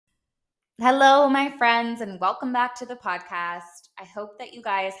Hello, my friends, and welcome back to the podcast. I hope that you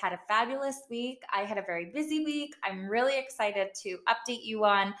guys had a fabulous week. I had a very busy week. I'm really excited to update you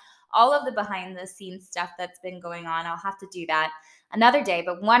on all of the behind the scenes stuff that's been going on. I'll have to do that another day.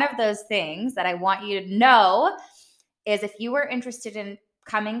 But one of those things that I want you to know is if you were interested in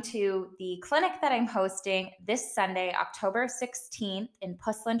coming to the clinic that I'm hosting this Sunday, October 16th in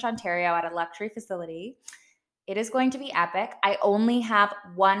Puslinch, Ontario at a luxury facility. It is going to be epic. I only have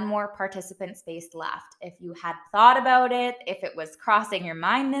one more participant space left. If you had thought about it, if it was crossing your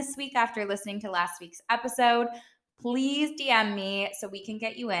mind this week after listening to last week's episode, please DM me so we can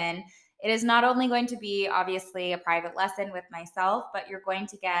get you in. It is not only going to be obviously a private lesson with myself, but you're going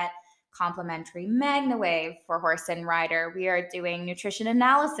to get complimentary MagnaWave for horse and rider. We are doing nutrition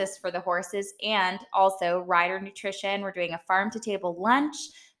analysis for the horses and also rider nutrition. We're doing a farm to table lunch,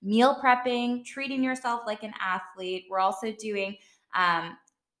 meal prepping, treating yourself like an athlete. We're also doing,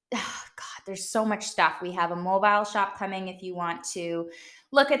 there's so much stuff. We have a mobile shop coming if you want to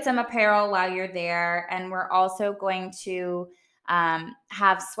look at some apparel while you're there. And we're also going to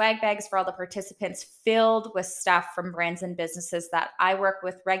have swag bags for all the participants filled with stuff from brands and businesses that I work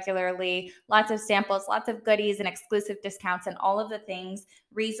with regularly. Lots of samples, lots of goodies and exclusive discounts and all of the things,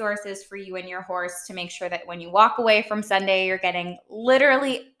 resources for you and your horse to make sure that when you walk away from Sunday, you're getting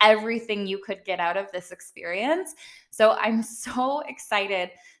literally everything you could get out of this experience. So I'm so excited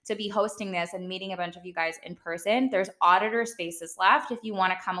to be hosting this and meeting a bunch of you guys in person. There's auditor spaces left. If you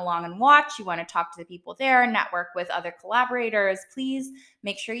want to come along and watch, you want to talk to the people there, network with other collaborators, please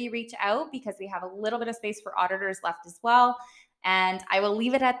make sure you reach out because we have a little bit of space for auditors left as well. And I will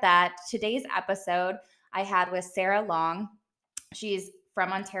leave it at that. Today's episode I had with Sarah Long. She's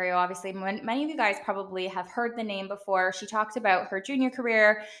from Ontario, obviously. Many of you guys probably have heard the name before. She talked about her junior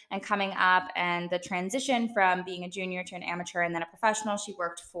career and coming up and the transition from being a junior to an amateur and then a professional. She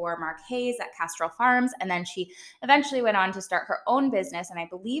worked for Mark Hayes at Castrol Farms, and then she eventually went on to start her own business. And I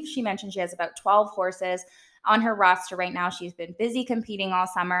believe she mentioned she has about 12 horses on her roster right now. She's been busy competing all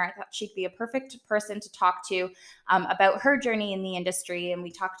summer. I thought she'd be a perfect person to talk to about her journey in the industry. And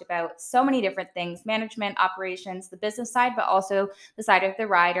we talked about so many different things: management, operations, the business side, but also the side of the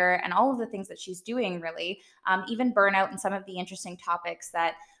rider and all of the things that she's doing, really, even burnout and some of the interesting topics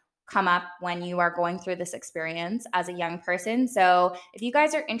that come up when you are going through this experience as a young person. So if you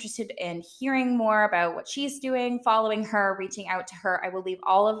guys are interested in hearing more about what she's doing, following her, reaching out to her, I will leave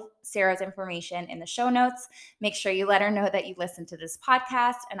all of Sarah's information in the show notes. Make sure you let her know that you listen to this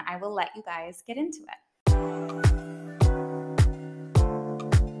podcast, and I will let you guys get into it.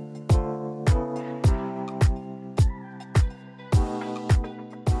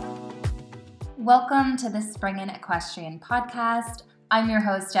 Welcome to the Spring in Equestrian podcast. I'm your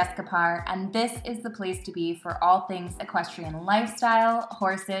host, Jessica Parr, and this is the place to be for all things equestrian lifestyle,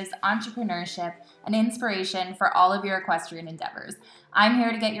 horses, entrepreneurship, and inspiration for all of your equestrian endeavors. I'm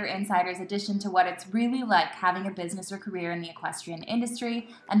here to get your insider's edition to what it's really like having a business or career in the equestrian industry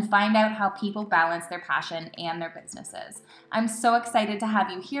and find out how people balance their passion and their businesses. I'm so excited to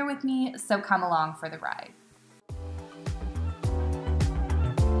have you here with me, so come along for the ride.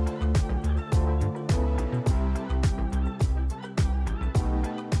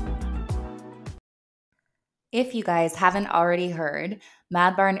 If you guys haven't already heard,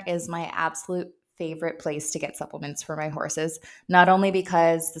 Mad Barn is my absolute favorite place to get supplements for my horses, not only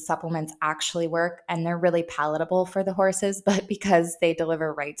because the supplements actually work and they're really palatable for the horses, but because they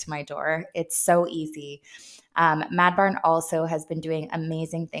deliver right to my door. It's so easy. Mad Barn also has been doing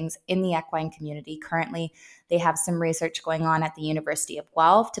amazing things in the equine community. Currently, they have some research going on at the University of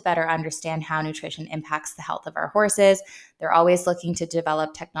Guelph to better understand how nutrition impacts the health of our horses. They're always looking to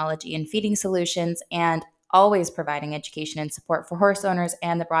develop technology and feeding solutions and always providing education and support for horse owners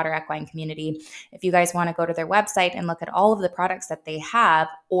and the broader equine community. If you guys want to go to their website and look at all of the products that they have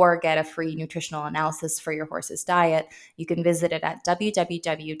or get a free nutritional analysis for your horse's diet, you can visit it at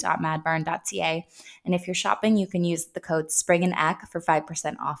www.madbarn.ca. And if you're shopping, you can use the code SPRINGANDEQ for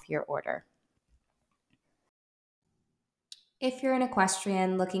 5% off your order. If you're an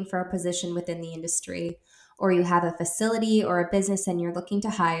equestrian looking for a position within the industry, or you have a facility or a business and you're looking to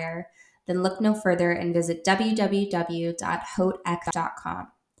hire, then look no further and visit www.hoteq.com.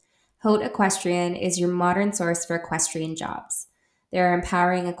 Hote Equestrian is your modern source for equestrian jobs. They're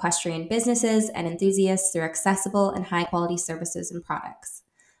empowering equestrian businesses and enthusiasts through accessible and high-quality services and products.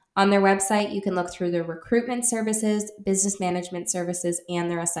 On their website, you can look through their recruitment services, business management services, and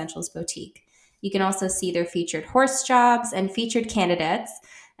their essentials boutique. You can also see their featured horse jobs and featured candidates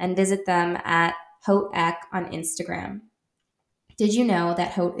and visit them at HoteEq on Instagram. Did you know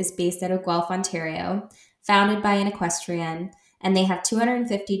that Hote is based out of Guelph, Ontario, founded by an equestrian, and they have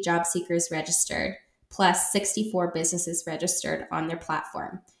 250 job seekers registered, plus 64 businesses registered on their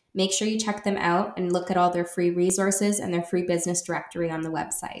platform. Make sure you check them out and look at all their free resources and their free business directory on the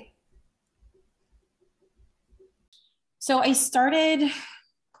website. So I started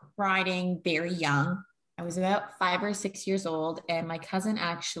riding very young. I was about 5 or 6 years old, and my cousin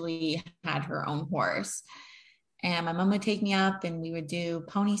actually had her own horse. And my mom would take me up and we would do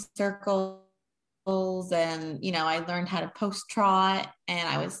pony circles. And, I learned how to post trot, and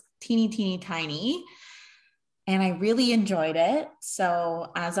I was teeny, teeny, tiny. And I really enjoyed it.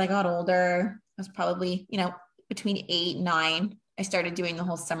 So as I got older, I was probably, between 8 and 9, I started doing the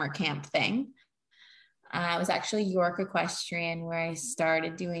whole summer camp thing. I was actually York Equestrian, where I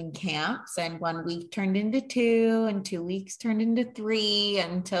started doing camps, and 1 week turned into 2 and 2 weeks turned into 3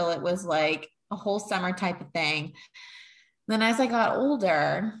 until it was like a whole summer type of thing. Then as I got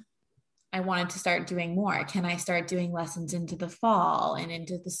older, I wanted to start doing more. Can I start doing lessons into the fall and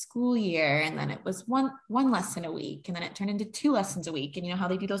into the school year? And then it was one lesson a week, and then it turned into 2 lessons a week. And you know how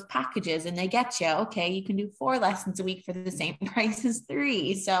they do those packages and they get you, okay, you can do 4 lessons a week for the same price as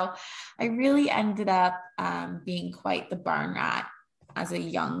 3. So I really ended up being quite the barn rat as a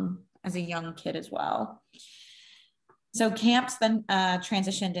young kid as well. So camps then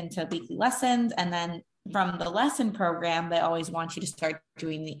transitioned into weekly lessons, and then from the lesson program, they always want you to start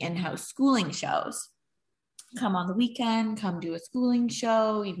doing the in-house schooling shows. Come on the weekend, come do a schooling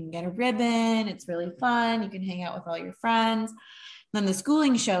show. You can get a ribbon. It's really fun. You can hang out with all your friends. Then the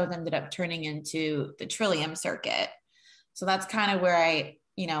schooling shows ended up turning into the Trillium circuit. So that's kind of where I,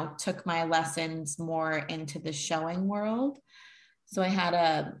 took my lessons more into the showing world. So I had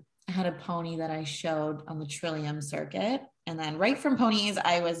a pony that I showed on the Trillium circuit. And then right from ponies,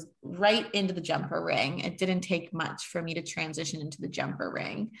 I was right into the jumper ring. It didn't take much for me to transition into the jumper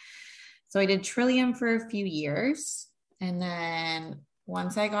ring. So I did Trillium for a few years. And then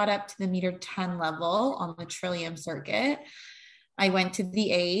once I got up to the meter 10 level on the Trillium circuit, I went to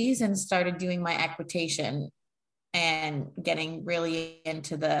the A's and started doing my equitation and getting really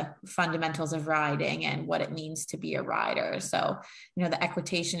into the fundamentals of riding and what it means to be a rider. So, the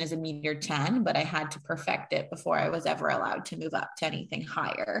equitation is a meter 10, but I had to perfect it before I was ever allowed to move up to anything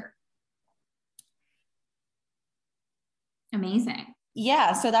higher. Amazing.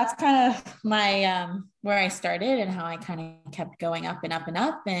 Yeah. So that's kind of my, where I started and how I kind of kept going up and up and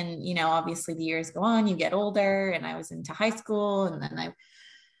up. And, obviously the years go on, you get older, and I was into high school, and then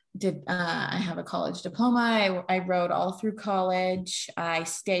I have a college diploma. I rode all through college. I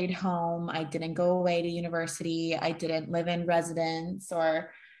stayed home. I didn't go away to university. I didn't live in residence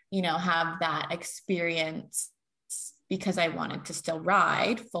or, have that experience, because I wanted to still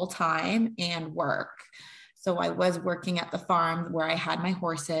ride full time and work. So I was working at the farm where I had my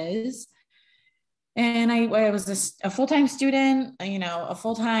horses. And I was a full-time student, a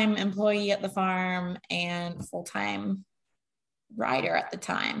full-time employee at the farm, and full-time rider at the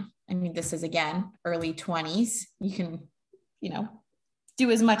time. I mean, this is again early 20s. You can, do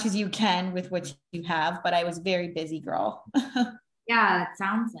as much as you can with what you have, but I was a very busy girl. Yeah, it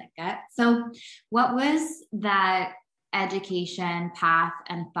sounds like it. So what was that education path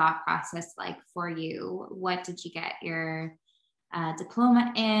and thought process like for you? What did you get your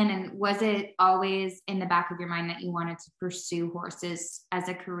diploma in? And was it always in the back of your mind that you wanted to pursue horses as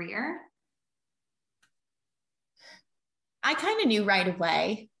a career? I kind of knew right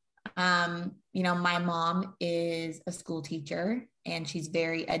away. My mom is a school teacher, and she's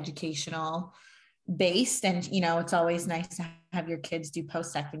very educational based. And, it's always nice to have your kids do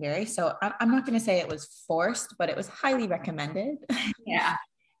post-secondary. So I'm not going to say it was forced, but it was highly recommended. Yeah.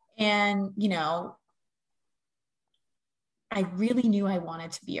 And, I really knew I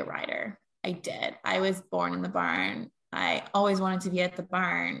wanted to be a rider. I did. I was born in the barn. I always wanted to be at the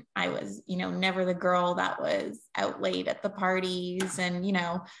barn. I was, never the girl that was out late at the parties. And,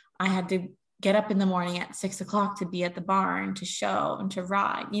 I had to get up in the morning at 6 o'clock to be at the barn to show and to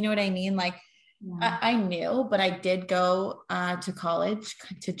ride. You know what I mean? Like, yeah. I knew, but I did go to college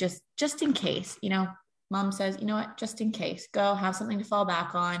to just in case, mom says, you know what, just in case, go have something to fall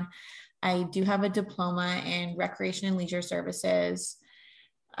back on. I do have a diploma in recreation and leisure services.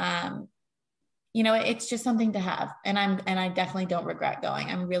 It's just something to have. And I definitely don't regret going.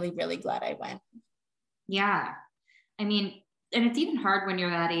 I'm really, really glad I went. Yeah. I mean, and it's even hard when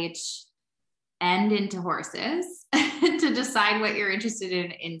you're that age and into horses to decide what you're interested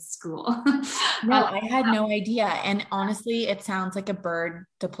in school. No, I had no idea. And honestly, it sounds like a bird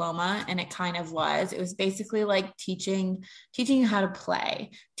diploma, and it kind of was. It was basically like teaching you how to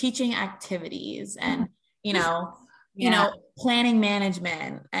play, teaching activities, and, planning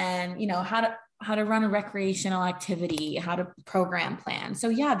management, and, how to run a recreational activity, how to program plan. So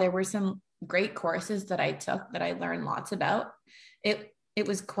yeah, there were some great courses that I took that I learned lots about. It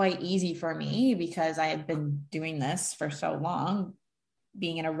was quite easy for me because I had been doing this for so long,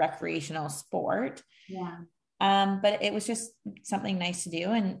 being in a recreational sport. Yeah. But it was just something nice to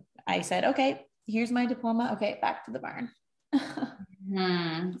do. And I said, okay, here's my diploma. Okay, back to the barn.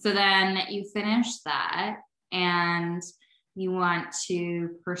 So then you finish that and you want to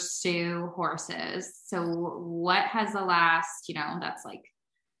pursue horses. So what has the last, that's like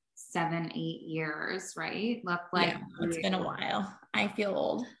 7-8 years, right? Look like Yeah, it's been a while. I feel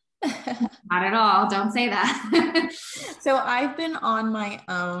old. Not at all. Don't say that. So I've been on my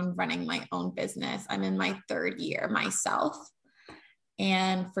own, running my own business. I'm in my 3rd year myself.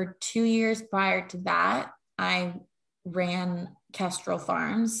 And for 2 years prior to that, I ran Kestrel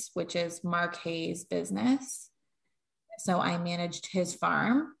Farms, which is Mark Hayes' business. So I managed his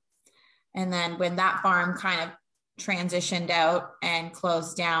farm. And then when that farm kind of transitioned out and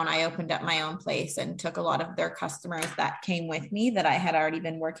closed down, I opened up my own place and took a lot of their customers that came with me that I had already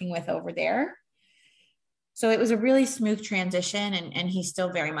been working with over there. So it was a really smooth transition, and he's still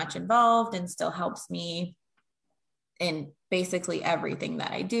very much involved and still helps me in basically everything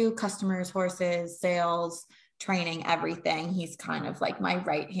that I do: customers, horses, sales, training, everything. He's kind of like my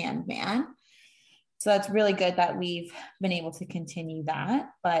right-hand man. So that's really good that we've been able to continue that.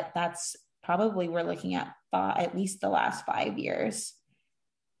 But that's probably, we're looking at least the last 5 years.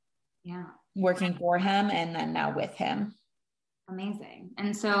 Yeah. Working for him and then now with him. Amazing.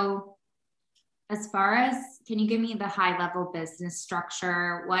 And so as far as, can you give me the high level business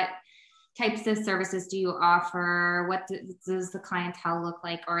structure? What types of services do you offer? What does the clientele look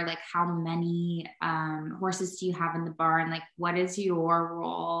like? Or like how many horses do you have in the barn? Like what is your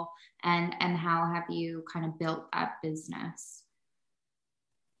role and how have you kind of built that business?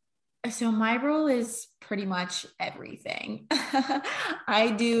 So my role is pretty much everything.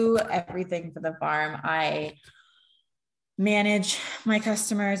 I do everything for the farm. I manage my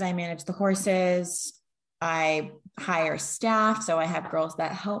customers. I manage the horses. I hire staff. So I have girls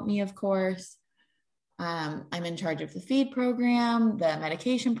that help me, of course. I'm in charge of the feed program, the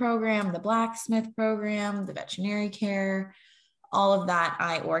medication program, the blacksmith program, the veterinary care, all of that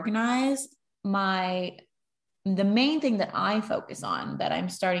I organize. The main thing that I focus on, that I'm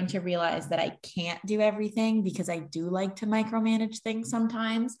starting to realize that I can't do everything because I do like to micromanage things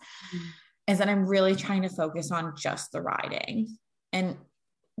sometimes, is that I'm really trying to focus on just the riding. And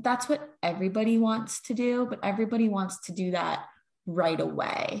that's what everybody wants to do, but everybody wants to do that right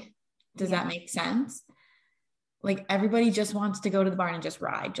away. Does that make sense? Like everybody just wants to go to the barn and just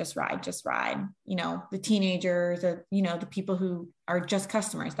ride. The teenagers, the people who are just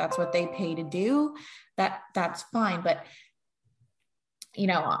customers, that's what they pay to do. That's fine. But,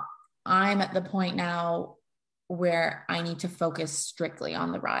 I'm at the point now where I need to focus strictly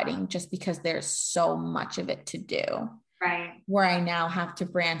on the riding just because there's so much of it to do. Right. Where I now have to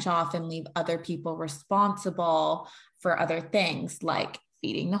branch off and leave other people responsible for other things like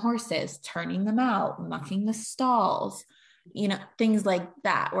feeding the horses, turning them out, mucking the stalls, things like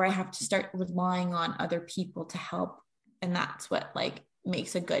that, where I have to start relying on other people to help. And that's what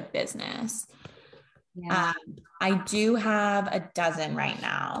makes a good business. Yeah. I do have a dozen right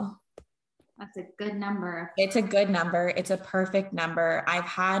now. That's a good number. It's a good number. It's a perfect number. I've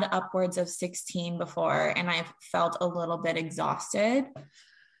had upwards of 16 before, and I've felt a little bit exhausted.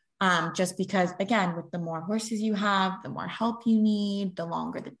 Just because, again, with the more horses you have, the more help you need, the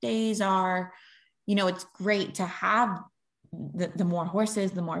longer the days are. It's great to have the more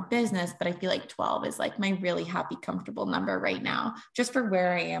horses, the more business, but I feel like 12 is like my really happy, comfortable number right now, just for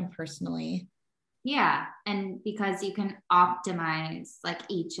where I am personally. Yeah. And because you can optimize like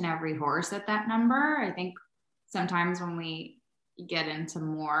each and every horse at that number, I think sometimes when we get into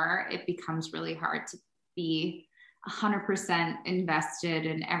more, it becomes really hard to be 100% invested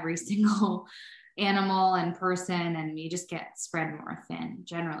in every single animal and person, and you just get spread more thin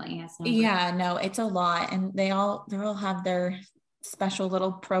generally. Yeah, no, it's a lot, and they all have their special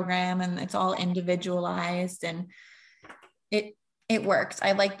little program, and it's all individualized, and it works.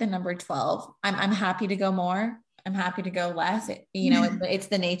 I like the number 12. I'm happy to go more. I'm happy to go less. It's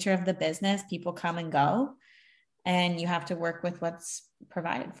the nature of the business. People come and go, and you have to work with what's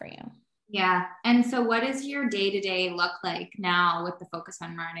provided for you. Yeah. And so what does your day-to-day look like now with the focus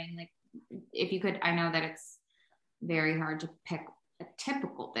on riding? Like if you could, I know that it's very hard to pick a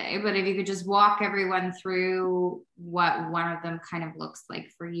typical day, but if you could just walk everyone through what one of them kind of looks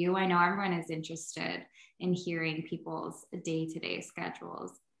like for you. I know everyone is interested in hearing people's day-to-day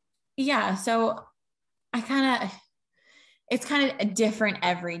schedules. Yeah. So it's kind of different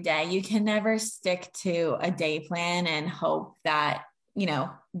every day. You can never stick to a day plan and hope that, you know,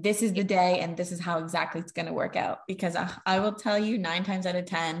 this is the day and this is how exactly it's going to work out, because I will tell you 9 times out of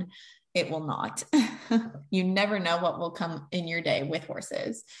 10, it will not. You never know what will come in your day with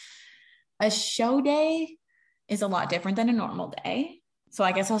horses. A show day is a lot different than a normal day. So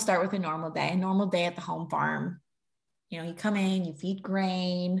I guess I'll start with a normal day. A normal day at the home farm, you know, you come in, you feed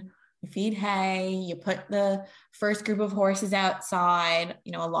grain, you feed hay, you put the first group of horses outside.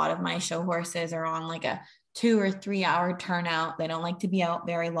 You know, a lot of my show horses are on like a 2 or 3 hour turnout. They don't like to be out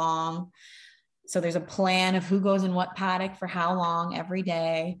very long. So there's a plan of who goes in what paddock for how long every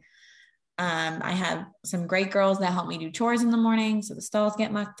day. I have some great girls that help me do chores in the morning. So the stalls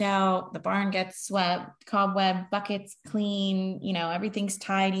get mucked out, the barn gets swept, cobweb, buckets clean, you know, everything's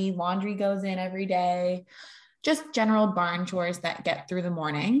tidy, laundry goes in every day, just general barn chores that get through the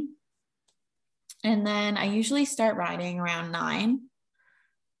morning. And then I usually start riding around 9,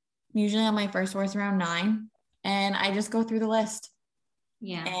 usually on my first horse around 9. And I just go through the list.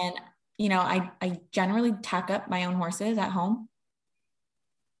 Yeah. And, you know, I generally tack up my own horses at home.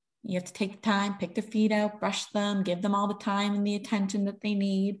 You have to take the time, pick their feet out, brush them, give them all the time and the attention that they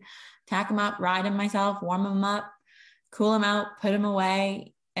need, tack them up, ride them myself, warm them up, cool them out, put them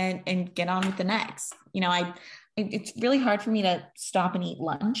away, and get on with the next. You know, it's really hard for me to stop and eat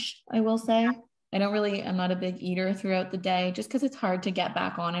lunch, I will say. I'm not a big eater throughout the day, just because it's hard to get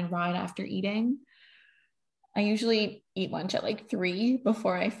back on and ride after eating. I usually eat lunch at like 3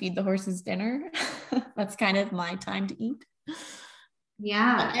 before I feed the horses dinner. That's kind of my time to eat.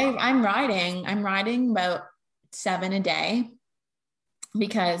 Yeah. I'm riding about 7 a day,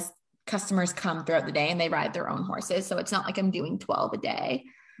 because customers come throughout the day and they ride their own horses. So it's not like I'm doing 12 a day.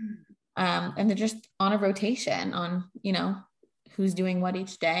 And they're just on a rotation on, you know, who's doing what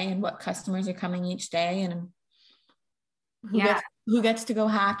each day and what customers are coming each day, and who gets to go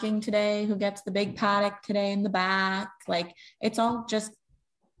hacking today, who gets the big paddock today in the back. Like, it's all just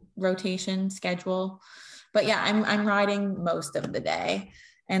rotation schedule. But yeah, I'm riding most of the day.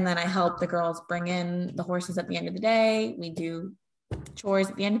 And then I help the girls bring in the horses at the end of the day. We do chores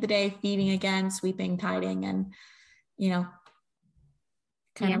at the end of the day, feeding again, sweeping, tidying, and, you know,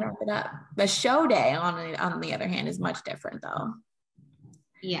 kind of wrap it up. The show day, on the other hand, is much different though.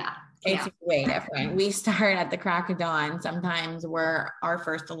 Yeah. It's way different. We start at the crack of dawn. Sometimes our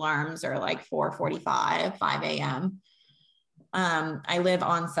first alarms are like 4:45, 5 a.m. I live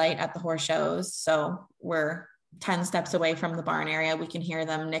on site at the horse shows, so we're 10 steps away from the barn area. We can hear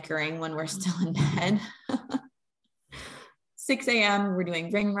them nickering when we're still in bed. 6 a.m. we're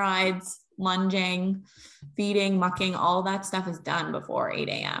doing ring rides, lunging, feeding, mucking. All that stuff is done before 8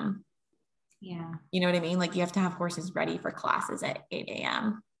 a.m. Yeah. You know what I mean? Like, you have to have horses ready for classes at 8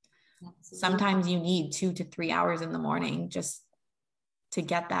 a.m. Absolutely. Sometimes you need 2 to 3 hours in the morning just to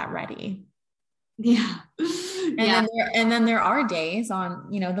get that ready. Yeah. And then there are days on,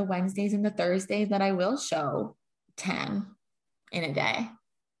 you know, the Wednesdays and the Thursdays that I will show 10 in a day.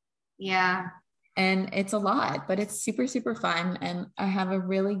 Yeah. And it's a lot, but it's super, super fun. And I have a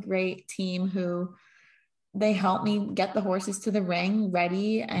really great team who they help me get the horses to the ring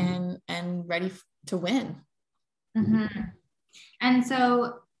ready and ready to win. Mm-hmm. And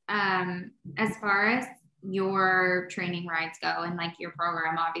so, as far as your training rides go and like your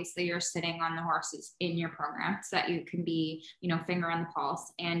program, obviously you're sitting on the horses in your program so that you can be, you know, finger on the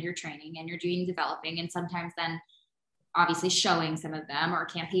pulse, and you're training and you're doing developing, and sometimes then obviously showing some of them or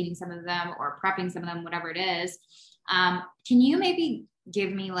campaigning some of them or prepping some of them, whatever it is. Can you maybe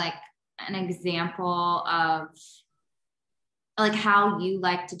give me like an example of like how you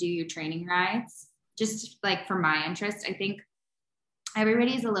like to do your training rides? Just like for my interest, I think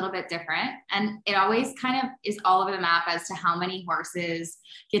everybody's a little bit different, and it always kind of is all over the map as to how many horses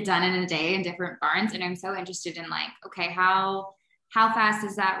get done in a day in different barns. And I'm so interested in like, okay, how fast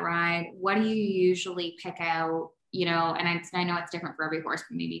is that ride? What do you usually pick out? You know, and I know it's different for every horse,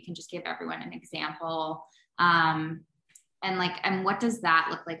 but maybe you can just give everyone an example. And what does that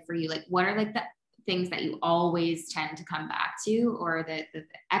look like for you? Like, what are like the things that you always tend to come back to, or the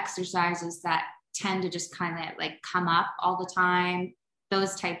exercises that tend to just kind of like come up all the time?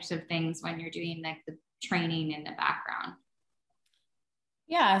 Those types of things when you're doing like the training in the background.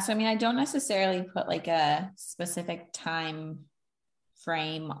 Yeah. So, I mean, I don't necessarily put like a specific time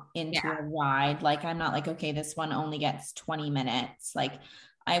frame into a ride. Like, I'm not like, okay, this one only gets 20 minutes. Like,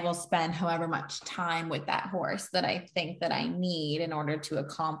 I will spend however much time with that horse that I think that I need in order to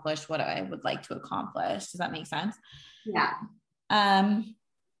accomplish what I would like to accomplish. Does that make sense? Yeah.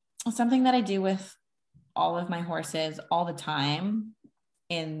 Something that I do with all of my horses all the time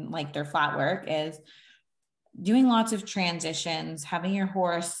in like their flat work is doing lots of transitions, having your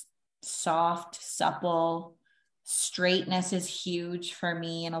horse soft, supple. Straightness is huge for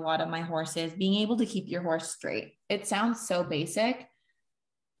me and a lot of my horses. Being able to keep your horse straight. It sounds so basic,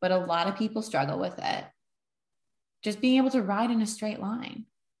 but a lot of people struggle with it. Just being able to ride in a straight line.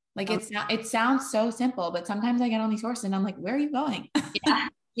 Like it sounds so simple, but sometimes I get on these horses and I'm like, where are you going? Yeah.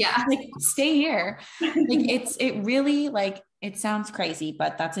 Yeah. Like, stay here. Like it really, like, it sounds crazy,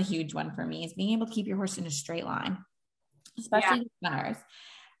 but that's a huge one for me, is being able to keep your horse in a straight line, especially with runners.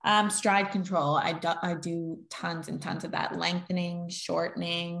 Stride control. I do tons and tons of that. Lengthening,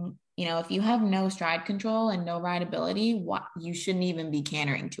 shortening. You know, if you have no stride control and no rideability, what, you shouldn't even be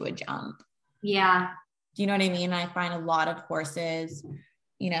cantering to a jump. Yeah. Do you know what I mean? I find a lot of horses,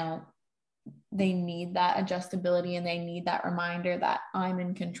 you know, they need that adjustability and they need that reminder that I'm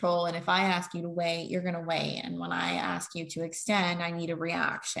in control. And if I ask you to wait, you're going to wait. And when I ask you to extend, I need a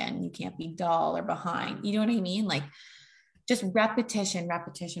reaction. You can't be dull or behind. You know what I mean? Like, just repetition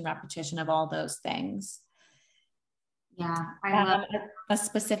of all those things. Yeah. I love a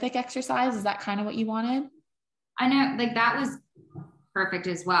specific exercise. Is that kind of what you wanted? I know, like, that was perfect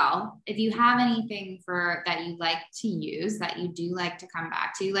as well. If you have anything for that you like to use, that you do like to come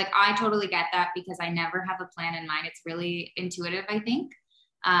back to, like, I totally get that, because I never have a plan in mind. It's really intuitive, I think,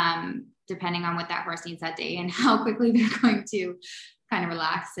 depending on what that horse needs that day and how quickly they're going to kind of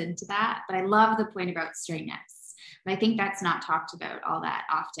relax into that. But I love the point about straightness. But I think that's not talked about all that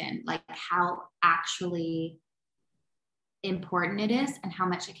often, like how actually important it is and how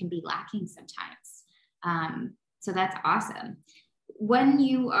much it can be lacking sometimes. So that's awesome. When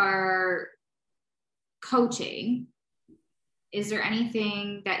you are coaching, is there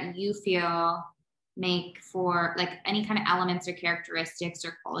anything that you feel make for, like, any kind of elements or characteristics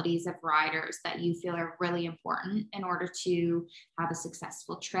or qualities of riders that you feel are really important in order to have a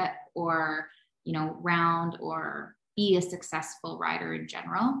successful trip, or, you know, round, or be a successful rider in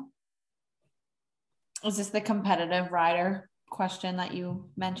general? Is this the competitive rider question that you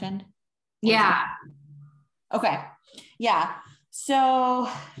mentioned? Yeah. Okay. Yeah. So,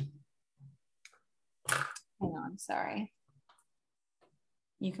 hang on. Sorry.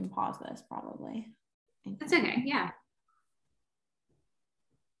 You can pause this probably. That's okay. Yeah.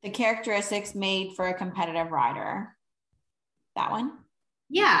 The characteristics made for a competitive rider. That one?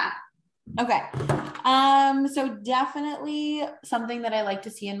 Yeah. Okay. So definitely something that I like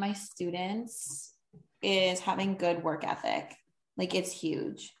to see in my students is having good work ethic. Like, it's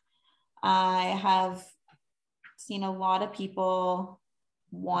huge. I have seen a lot of people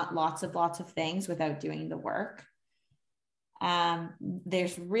want lots of things without doing the work.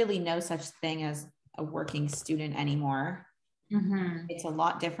 There's really no such thing as a working student anymore. Mm-hmm. It's a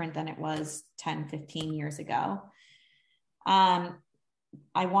lot different than it was 10, 15 years ago. I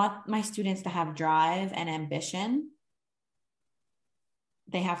want my students to have drive and ambition.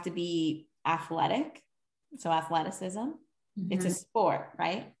 They have to be athletic. So athleticism, mm-hmm. It's a sport,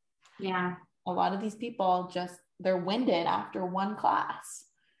 right? Yeah. A lot of these people they're winded after one class,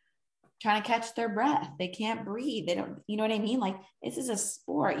 trying to catch their breath. They can't breathe. They don't, you know what I mean? Like, this is a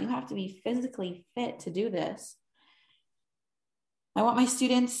sport. You have to be physically fit to do this. I want my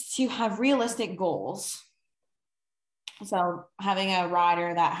students to have realistic goals. So having a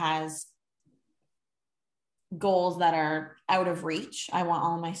rider that has goals that are out of reach. I want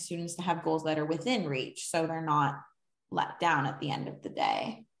all my students to have goals that are within reach, so they're not let down at the end of the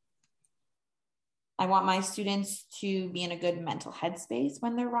day. I want my students to be in a good mental headspace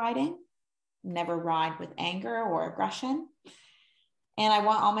when they're riding, never ride with anger or aggression. And I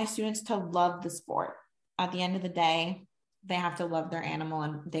want all my students to love the sport. At the end of the day, they have to love their animal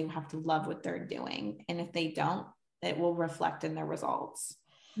and they have to love what they're doing. And if they don't, it will reflect in their results.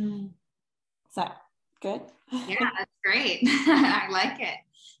 Is that good? Yeah, that's great. I like it.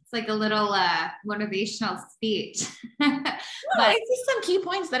 It's like a little motivational speech. But it's just some key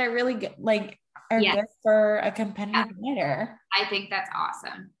points that are really good, like, are good for a competitive rider. I think that's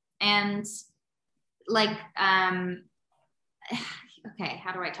awesome. And like, okay,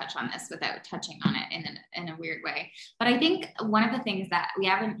 how do I touch on this without touching on it in a weird way? But I think one of the things that we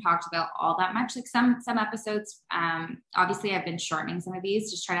haven't talked about all that much, like some episodes, obviously I've been shortening some of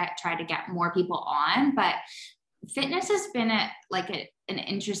these, just try to get more people on, but fitness has been an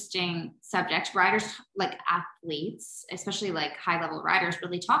interesting subject. Riders, like athletes, especially like high level riders,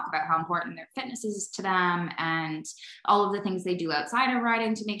 really talk about how important their fitness is to them and all of the things they do outside of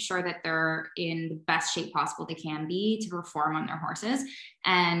riding to make sure that they're in the best shape possible they can be to perform on their horses.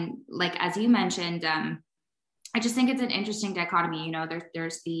 And like, as you mentioned, I just think it's an interesting dichotomy. You know,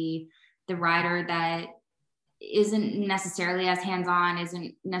 there's the rider that isn't necessarily as hands-on,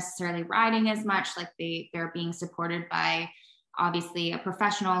 isn't necessarily riding as much. Like they're being supported by obviously a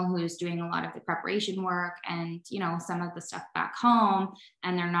professional who's doing a lot of the preparation work and, you know, some of the stuff back home,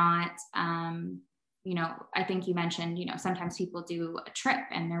 and they're not, you know, I think you mentioned, you know, sometimes people do a trip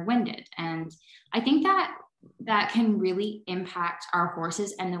and they're winded. And I think that can really impact our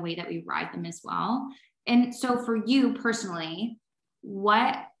horses and the way that we ride them as well. And so for you personally,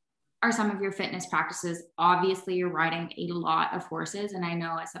 what are some of your fitness practices? Obviously, you're riding a lot of horses. And I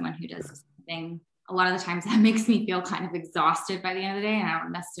know as someone who does something, a lot of the times that makes me feel kind of exhausted by the end of the day. And I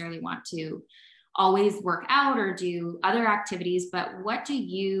don't necessarily want to always work out or do other activities. But what do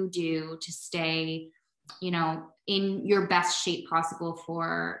you do to stay, you know, in your best shape possible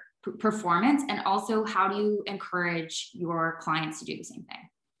for performance? And also, how do you encourage your clients to do the same thing?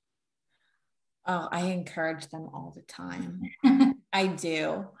 Oh, I encourage them all the time. I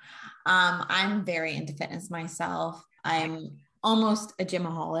do. I'm very into fitness myself. I'm almost a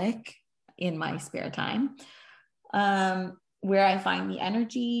gymaholic in my spare time. Where I find the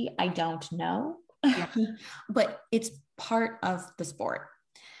energy, I don't know, yeah. But it's part of the sport.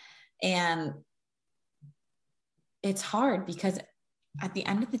 And it's hard because at the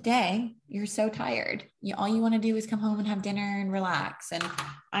end of the day, you're so tired. All you want to do is come home and have dinner and relax. And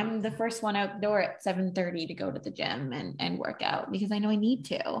I'm the first one outdoor at 7:30 to go to the gym and work out because I know I need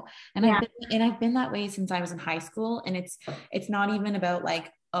to. And yeah. I've been that way since I was in high school. And it's not even about like,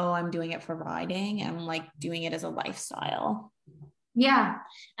 oh, I'm doing it for riding. I'm like doing it as a lifestyle. Yeah.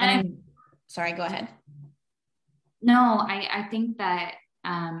 And sorry, go ahead. No, I think that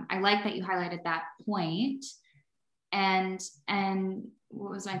I like that you highlighted that point. And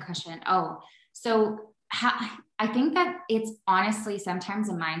what was my question? Oh, so I think that it's honestly sometimes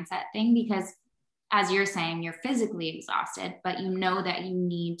a mindset thing because as you're saying, you're physically exhausted, but you know that you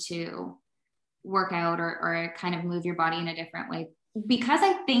need to work out or kind of move your body in a different way because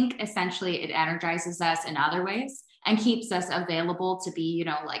I think essentially it energizes us in other ways and keeps us available to be, you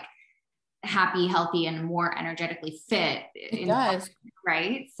know, like happy, healthy, and more energetically fit. It does.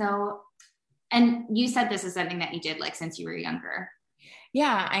 Right. So, and you said this is something that you did like since you were younger.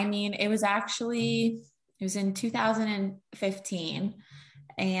 Yeah. I mean, it was in 2015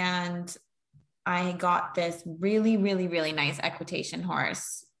 and I got this really, really, really nice equitation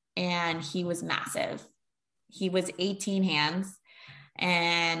horse and he was massive. He was 18 hands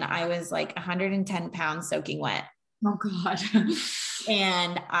and I was like 110 pounds soaking wet. Oh God.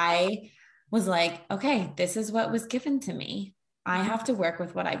 And I was like, okay, this is what was given to me. I have to work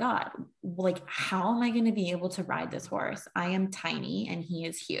with what I got. Like, how am I going to be able to ride this horse? I am tiny and he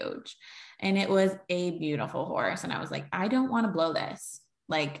is huge. And it was a beautiful horse. And I was like, I don't want to blow this.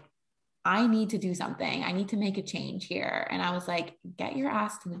 Like, I need to do something. I need to make a change here. And I was like, get your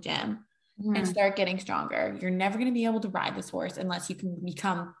ass to the gym and start getting stronger. You're never going to be able to ride this horse unless you can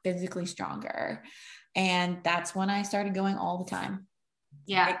become physically stronger. And that's when I started going all the time.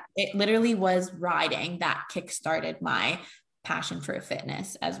 Yeah. It literally was riding that kickstarted my passion for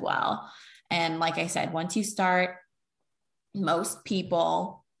fitness as well. And like I said, once you start, most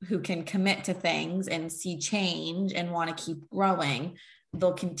people who can commit to things and see change and want to keep growing,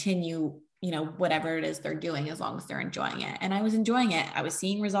 they'll continue, you know, whatever it is they're doing as long as they're enjoying it. And I was enjoying it. I was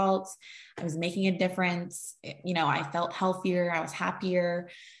seeing results. I was making a difference. You know, I felt healthier. I was happier.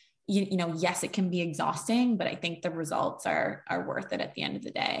 You know, yes, it can be exhausting, but I think the results are worth it at the end of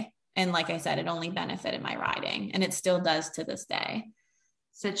the day. And like I said, it only benefited my riding and it still does to this day.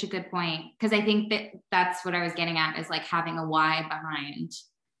 Such a good point. Because I think that's what I was getting at is like having a why behind,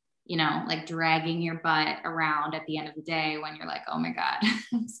 you know, like dragging your butt around at the end of the day when you're like, oh my God.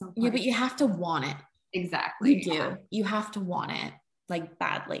 So yeah, but you have to want it. Exactly. You do. You have to want it like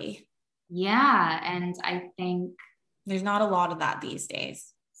badly. Yeah. And I think there's not a lot of that these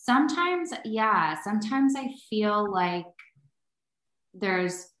days. Sometimes I feel like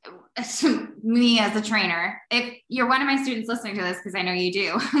there's me as a trainer. If you're one of my students listening to this, because I know you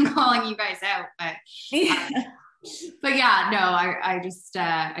do, I'm calling you guys out, but yeah, no, I just,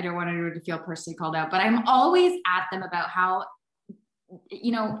 I don't want anyone to feel personally called out, but I'm always at them about how,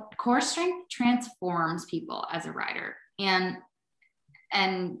 you know, core strength transforms people as a rider and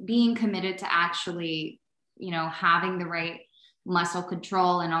being committed to actually, you know, having the right muscle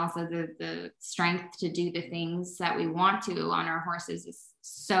control and also the strength to do the things that we want to on our horses is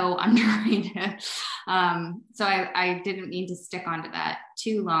so underrated. So I didn't mean to stick onto that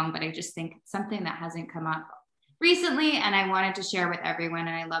too long, but I just think it's something that hasn't come up recently and I wanted to share with everyone.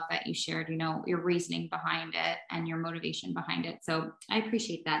 And I love that you shared, you know, your reasoning behind it and your motivation behind it. So I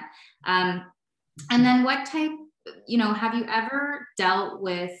appreciate that. And then what type, you know, have you ever dealt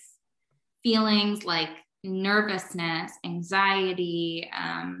with feelings like nervousness, anxiety,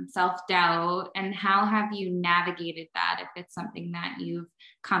 self-doubt, and how have you navigated that if it's something that you've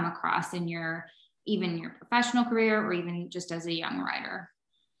come across in even your professional career or even just as a young rider?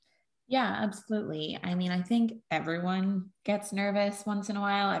 Yeah, absolutely. I mean, I think everyone gets nervous once in a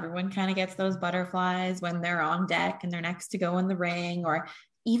while. Everyone kind of gets those butterflies when they're on deck and they're next to go in the ring, or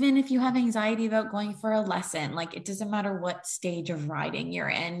even if you have anxiety about going for a lesson, like it doesn't matter what stage of riding you're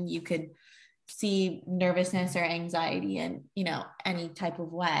in, you could see nervousness or anxiety in, any type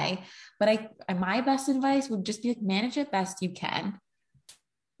of way. But my best advice would just be like, manage it best you can.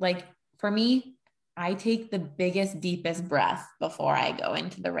 Like for me, I take the biggest, deepest breath before I go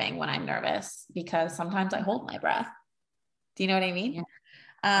into the ring when I'm nervous, because sometimes I hold my breath. Do you know what I mean?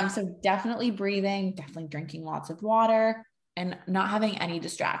 Yeah. So definitely breathing, definitely drinking lots of water, and not having any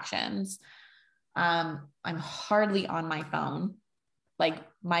distractions. I'm hardly on my phone. Like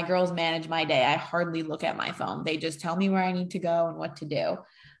my girls manage my day. I hardly look at my phone. They just tell me where I need to go and what to do.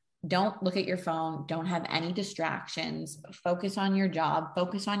 Don't look at your phone. Don't have any distractions. Focus on your job,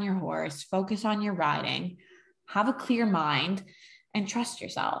 focus on your horse, focus on your riding, have a clear mind, and trust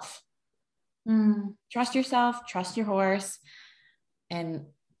yourself. Trust yourself, trust your horse. And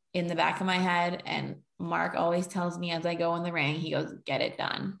in the back of my head, and Mark always tells me as I go in the ring, he goes, get it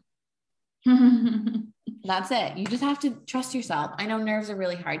done. That's it. You just have to trust yourself. I know nerves are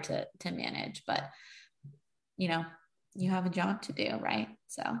really hard to manage, but you have a job to do, right?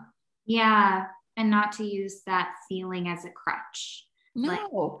 So Yeah. And not to use that feeling as a crutch.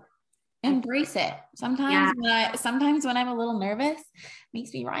 no, embrace it. Yeah. Sometimes when I'm a little nervous, it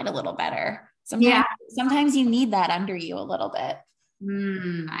makes me ride a little better. Yeah. Sometimes you need that under you a little bit.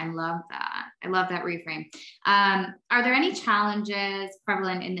 I love that. I love that reframe. Are there any challenges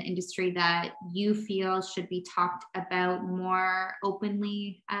prevalent in the industry that you feel should be talked about more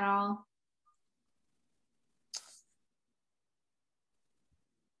openly at all?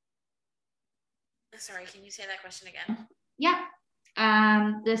 Sorry, can you say that question again? Yeah.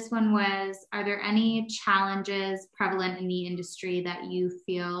 This one was, are there any challenges prevalent in the industry that you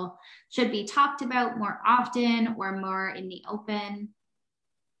feel should be talked about more often or more in the open?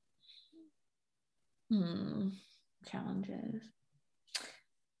 Challenges.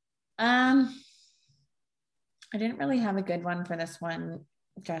 I didn't really have a good one for this one,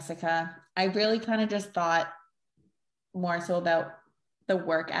 Jessica. I really kind of just thought more so about the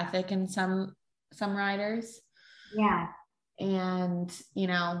work ethic in some riders. Yeah. And you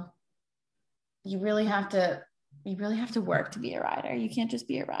really have to work to be a rider. You can't just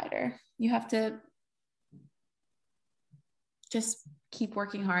be a rider. You have to just keep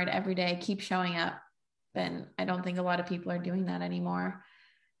working hard every day, keep showing up. And I don't think a lot of people are doing that anymore.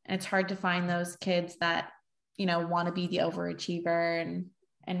 And it's hard to find those kids that want to be the overachiever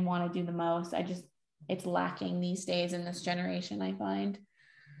and want to do the most. It's lacking these days in this generation, I find.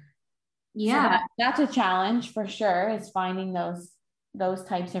 Yeah. So that's a challenge for sure, is finding those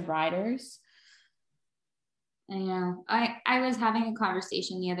types of riders. I know. I was having a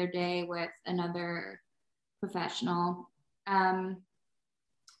conversation the other day with another professional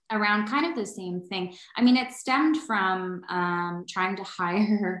around kind of the same thing. I mean, it stemmed from trying to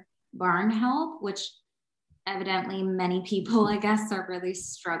hire barn help, which evidently many people, I guess, are really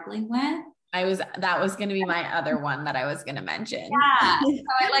struggling with. That was going to be my other one that I was going to mention. Yeah. So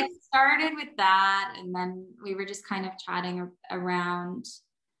I started with that, and then we were just kind of chatting around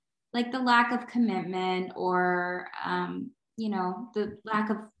the lack of commitment or the lack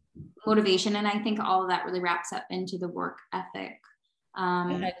of motivation. And I think all of that really wraps up into the work ethic.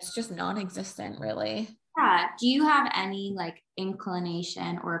 It's just non-existent, really. Yeah. Do you have any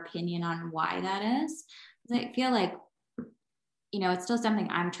inclination or opinion on why that is? I feel like it's still something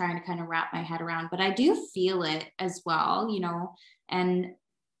I'm trying to kind of wrap my head around, but I do feel it as well, and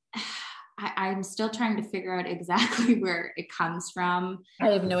I'm still trying to figure out exactly where it comes from. I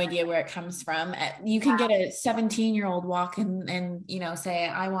have no idea where it comes from. You can get a 17-year-old walk and say,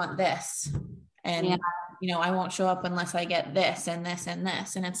 I want this. And, I won't show up unless I get this and this and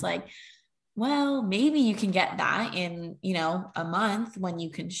this. And it's like, well, maybe you can get that in, a month when you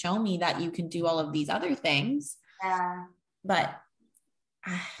can show me that you can do all of these other things. Yeah. But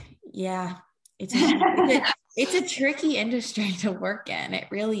it's a tricky industry to work in. It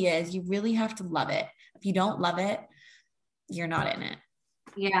really is. You really have to love it. If you don't love it, you're not in it.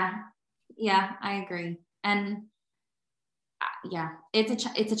 Yeah, I agree. And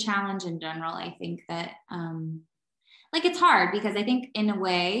it's a challenge in general. I think that it's hard because I think in a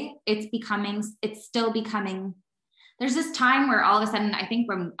way it's still becoming, there's this time where all of a sudden, I think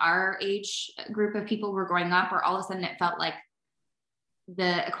when our age group of people were growing up, where all of a sudden it felt like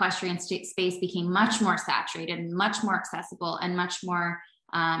the equestrian space became much more saturated and much more accessible and much more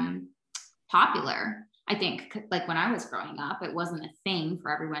popular. I think like when I was growing up, it wasn't a thing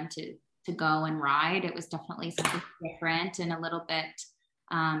for everyone to go and ride. It was definitely something different and a little bit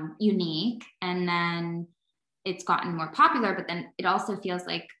unique. And then it's gotten more popular, but then it also feels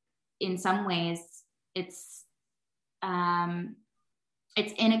like in some ways it's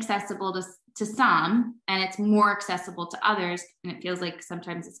inaccessible to some, and it's more accessible to others. And it feels like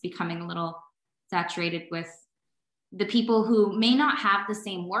sometimes it's becoming a little saturated with the people who may not have the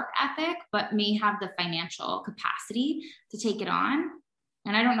same work ethic, but may have the financial capacity to take it on.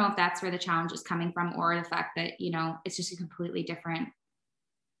 And I don't know if that's where the challenge is coming from, or the fact that, you know, it's just a completely different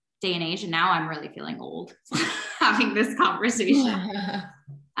day and age. And now I'm really feeling old having this conversation.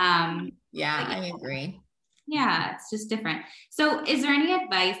 Yeah, I agree. Yeah, it's just different. So is there any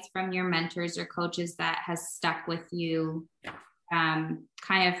advice from your mentors or coaches that has stuck with you? Kind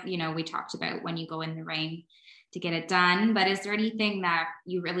of, you know, we talked about when you go in the ring to get it done, but is there anything that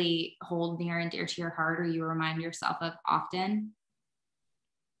you really hold near and dear to your heart, or you remind yourself of often?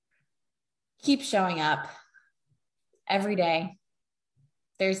 Keep showing up every day.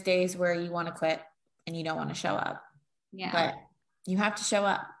 There's days where you want to quit and you don't want to show up. Yeah. But you have to show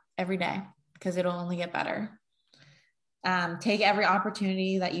up every day because it'll only get better. Take every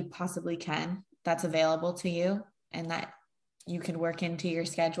opportunity that you possibly can that's available to you and that you can work into your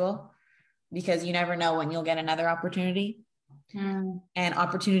schedule, because you never know when you'll get another opportunity. And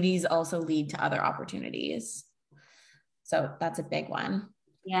opportunities also lead to other opportunities. So that's a big one.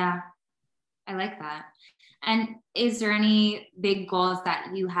 Yeah, I like that. And is there any big goals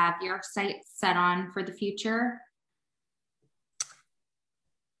that you have your sights set on for the future?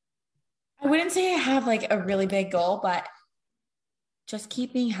 I wouldn't say I have like a really big goal, but just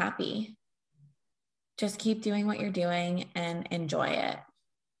keep being happy. Just keep doing what you're doing and enjoy it.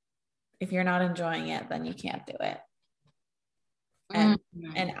 If you're not enjoying it, then you can't do it. And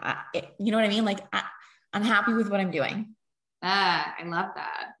you know what I mean? Like I'm happy with what I'm doing. I love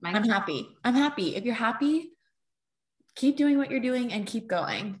that. I'm happy. If you're happy, keep doing what you're doing and keep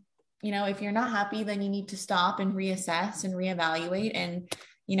going. You know, if you're not happy, then you need to stop and reassess and reevaluate and,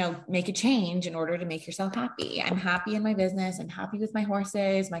 you know, make a change in order to make yourself happy. I'm happy in my business. I'm happy with my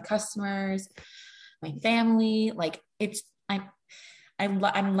horses, my customers, my family. Like I'm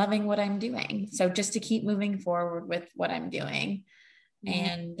loving what I'm doing. So just to keep moving forward with what I'm doing.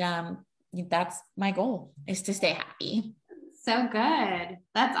 And that's my goal, is to stay happy. So good.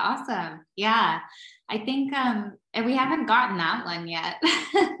 That's awesome. Yeah. I think and we haven't gotten that one yet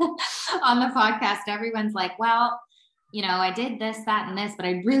on the podcast. Everyone's like, well, you know, I did this, that, and this, but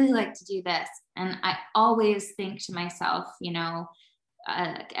I'd really like to do this. And I always think to myself, you know,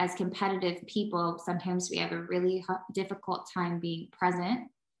 as competitive people, sometimes we have a really difficult time being present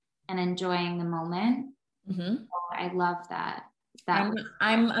and enjoying the moment. Mm-hmm. So I love that.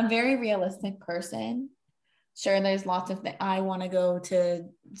 I'm a very realistic person. Sure, there's lots of things. I want to go to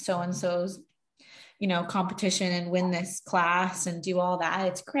so-and-so's, you know, competition and win this class and do all that.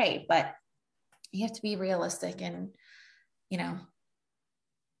 It's great, but you have to be realistic and, you know,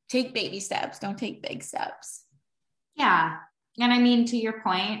 take baby steps. Don't take big steps. Yeah. And I mean, to your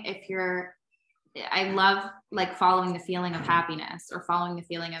point, I love like following the feeling of happiness or following the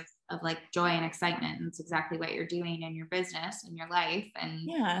feeling of like joy and excitement. And it's exactly what you're doing in your business and your life. And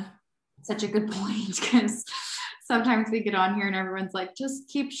yeah, such a good point, because sometimes we get on here and everyone's like, just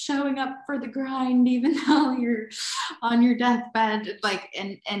keep showing up for the grind, even though you're on your deathbed. Like,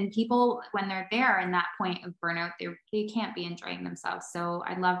 and people, when they're there in that point of burnout, they can't be enjoying themselves. So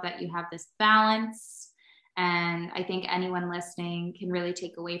I love that you have this balance. And I think anyone listening can really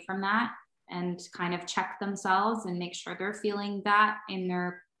take away from that and kind of check themselves and make sure they're feeling that in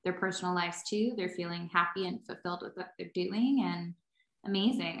their personal lives too. They're feeling happy and fulfilled with what they're doing. And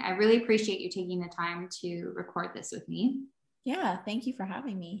amazing. I really appreciate you taking the time to record this with me. Yeah, thank you for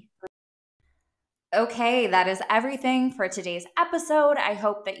having me. Okay, that is everything for today's episode. I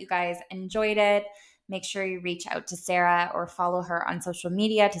hope that you guys enjoyed it. Make sure you reach out to Sarah or follow her on social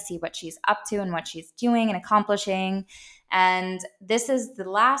media to see what she's up to and what she's doing and accomplishing. And this is the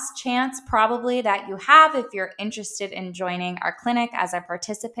last chance probably that you have if you're interested in joining our clinic as a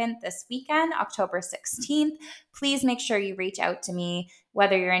participant this weekend, October 16th. Please make sure you reach out to me,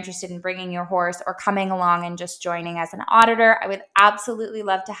 whether you're interested in bringing your horse or coming along and just joining as an auditor. I would absolutely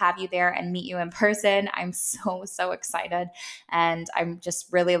love to have you there and meet you in person. I'm so excited, and I'm just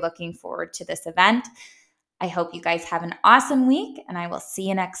really looking forward to this event. I hope you guys have an awesome week, and I will see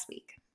you next week.